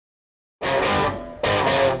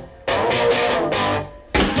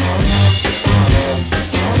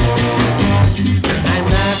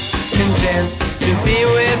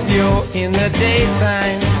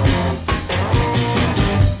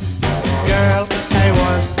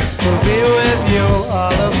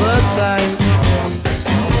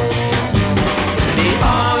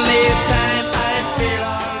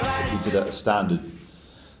standard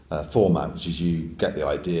format, which is you get the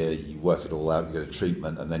idea, you work it all out, you get a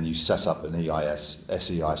treatment, and then you set up an EIS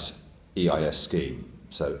scheme.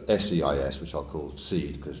 So SEIS, which I'll call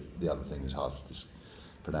seed, because the other thing is hard to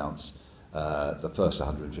pronounce. The first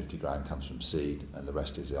 150 grand comes from seed, and the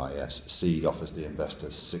rest is EIS. Seed offers the investor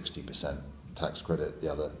 60% tax credit,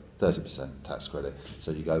 the other 30% tax credit.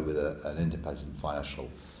 So you go with an independent financial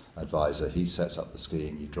advisor, he sets up the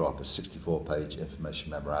scheme, you draw up a 64-page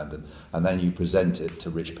information memorandum, and then you present it to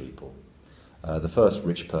rich people. The first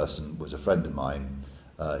rich person was a friend of mine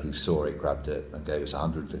who saw it, grabbed it, and gave us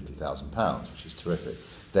 £150,000, which is terrific.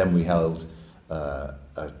 Then we held a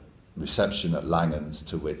reception at Langan's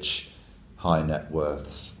to which high net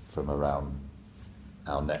worths from around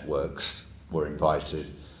our networks were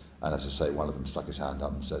invited, and as I say, one of them stuck his hand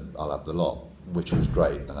up and said, "I'll have the lot," which was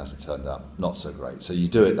great, and as it turned out, not so great. So you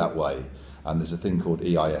do it that way, and there's a thing called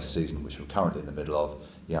EIS season, which we're currently in the middle of.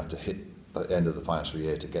 You have to hit the end of the financial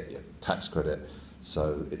year to get your tax credit,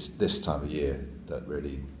 so it's this time of year that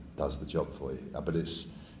really does the job for you. But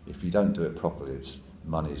it's, if you don't do it properly,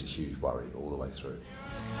 money is a huge worry all the way through.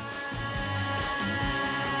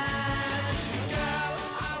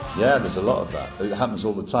 Yeah, there's a lot of that. It happens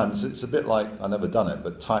all the time. It's a bit like, I've never done it,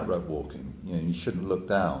 but tightrope walking. You know, you shouldn't look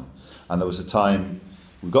down. And there was a time,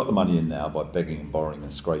 we've got the money in now by begging and borrowing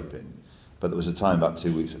and scraping, but there was a time about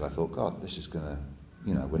 2 weeks ago I thought, God, this is going to,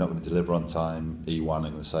 you know, we're not going to deliver on time. E1 are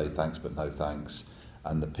going to say thanks but no thanks.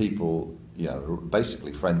 And the people, you know,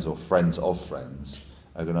 basically friends or friends of friends,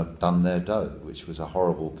 are going to have done their dough, which was a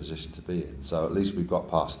horrible position to be in. So at least we've got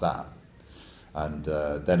past that. And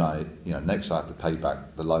then next I have to pay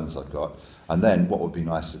back the loans I've got. And then what would be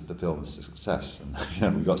nice if the film was a success, and you know,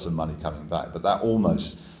 we got some money coming back. But that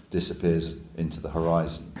almost disappears into the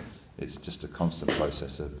horizon. It's just a constant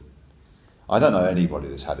process of. I don't know anybody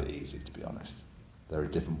that's had it easy, to be honest. There are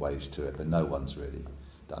different ways to it, but no one's really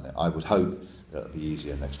done it. I would hope that it'll be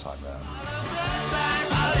easier next time round.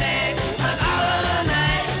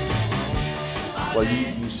 Well,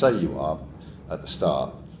 you say you are at the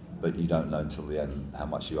start, but you don't know until the end how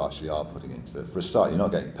much you actually are putting into it. For a start, you're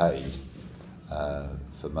not getting paid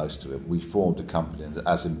for most of it. We formed a company, and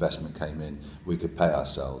as investment came in, we could pay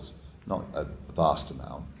ourselves, not a vast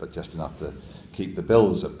amount, but just enough to keep the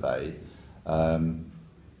bills at bay.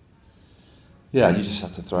 You just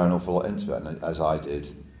have to throw an awful lot into it, and as I did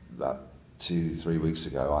about 2-3 weeks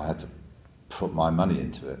ago, I had to put my money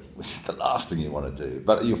into it, which is the last thing you want to do.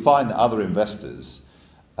 But you'll find that other investors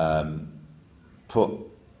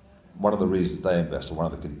one of the reasons they invest, or one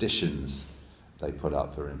of the conditions they put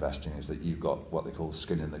up for investing, is that you've got what they call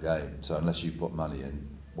skin in the game. So unless you put money in,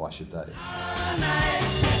 why should they?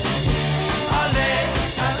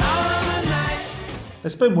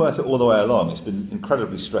 It's been worth it all the way along. It's been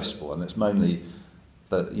incredibly stressful, and it's mainly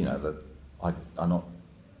that I'm not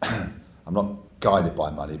I'm not guided by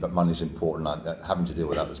money, but money's important. Having to deal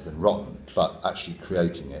with that has been rotten, but actually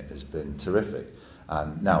creating it has been terrific.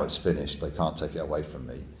 And now it's finished. They can't take it away from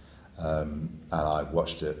me. And I've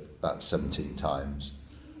watched it about 17 times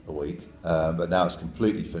a week, but now it's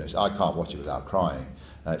completely finished. I can't watch it without crying.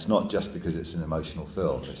 It's not just because it's an emotional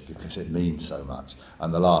film, it's because it means so much.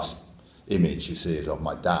 And the last image you see is of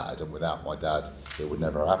my dad, and without my dad it would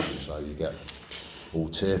never happen, so you get all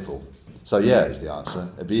tearful. So yeah, is the answer.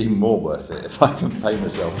 It'd be even more worth it if I can pay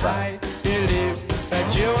myself back.